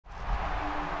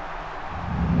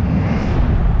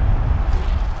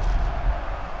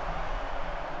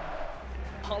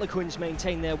Harlequins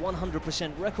maintain their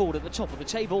 100% record at the top of the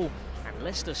table, and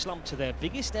Leicester slumped to their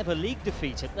biggest ever league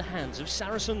defeat at the hands of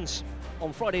Saracens.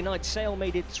 On Friday night, Sale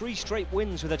made it 3 straight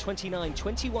wins with a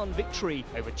 29-21 victory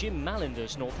over Jim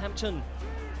Mallinder's Northampton.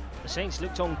 The Saints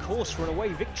looked on course for an away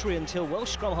victory until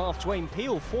Welsh scrum half Dwayne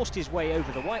Peel forced his way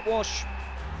over the whitewash.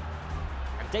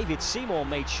 And David Seymour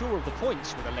made sure of the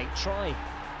points with a late try.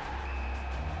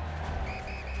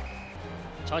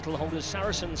 Title holders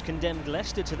Saracens condemned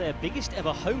Leicester to their biggest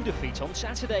ever home defeat on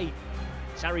Saturday.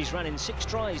 Sarries ran in 6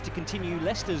 tries to continue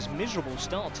Leicester's miserable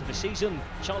start to the season.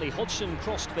 Charlie Hodgson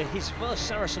crossed for his first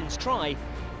Saracens try.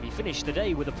 He finished the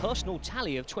day with a personal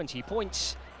tally of 20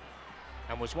 points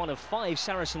and was one of 5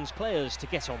 Saracens players to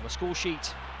get on the score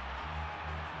sheet.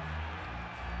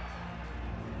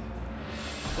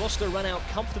 Gloucester ran out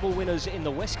comfortable winners in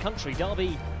the West Country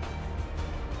derby.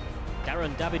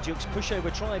 Darren Daviduk's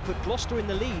pushover try put Gloucester in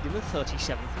the lead in the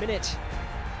 37th minute.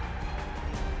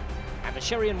 And the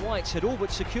Sherry and Whites had all but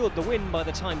secured the win by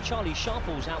the time Charlie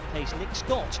Sharples outpaced Nick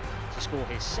Scott to score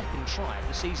his 2nd try of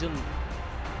the season.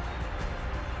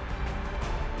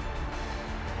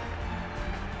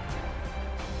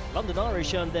 London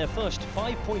Irish earned their first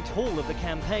 5-point haul of the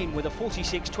campaign with a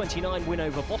 46-29 win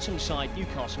over bottom side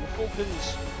Newcastle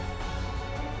Falcons.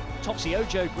 Topsy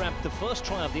Ojo grabbed the first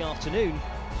try of the afternoon.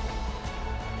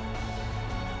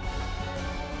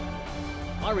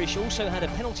 Irish also had a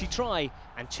penalty try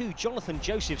and 2 Jonathan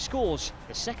Joseph scores,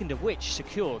 the second of which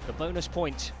secured the bonus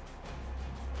point.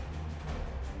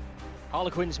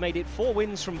 Harlequins made it 4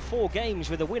 wins from 4 games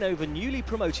with a win over newly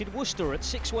promoted Worcester at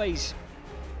Sixways.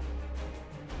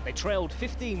 They trailed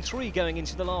 15-3 going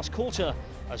into the last quarter,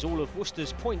 as all of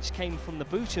Worcester's points came from the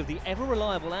boot of the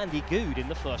ever-reliable Andy Goode in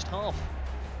the first half.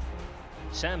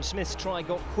 Sam Smith's try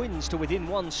got Quins to within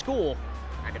 1 score,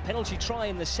 and a penalty try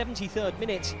in the 73rd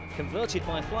minute, converted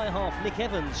by fly-half Nick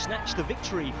Evans, snatched the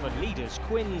victory for leaders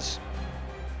Quins.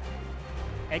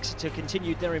 Exeter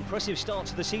continued their impressive start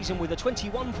to the season with a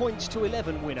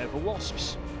 21-11 win over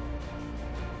Wasps.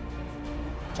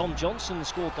 Tom Johnson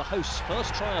scored the hosts'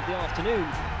 first try of the afternoon,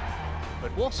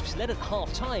 but Wasps led at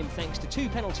half-time thanks to 2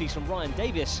 penalties from Ryan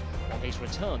Davis on his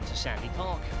return to Sandy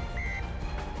Park.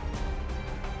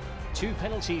 2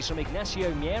 penalties from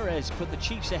Ignacio Mieres put the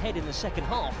Chiefs ahead in the second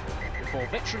half, before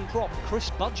veteran prop Chris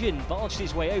Budgeon barged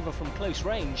his way over from close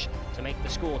range to make the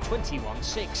score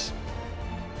 21-6.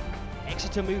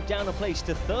 Exeter moved down a place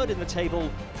to 3rd in the table,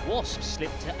 Wasps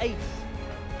slipped to 8th.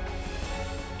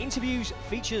 Interviews,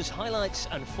 features, highlights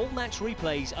and full match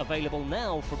replays available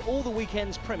now from all the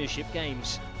weekend's Premiership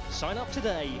games. Sign up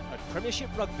today at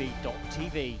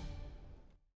premiershiprugby.tv.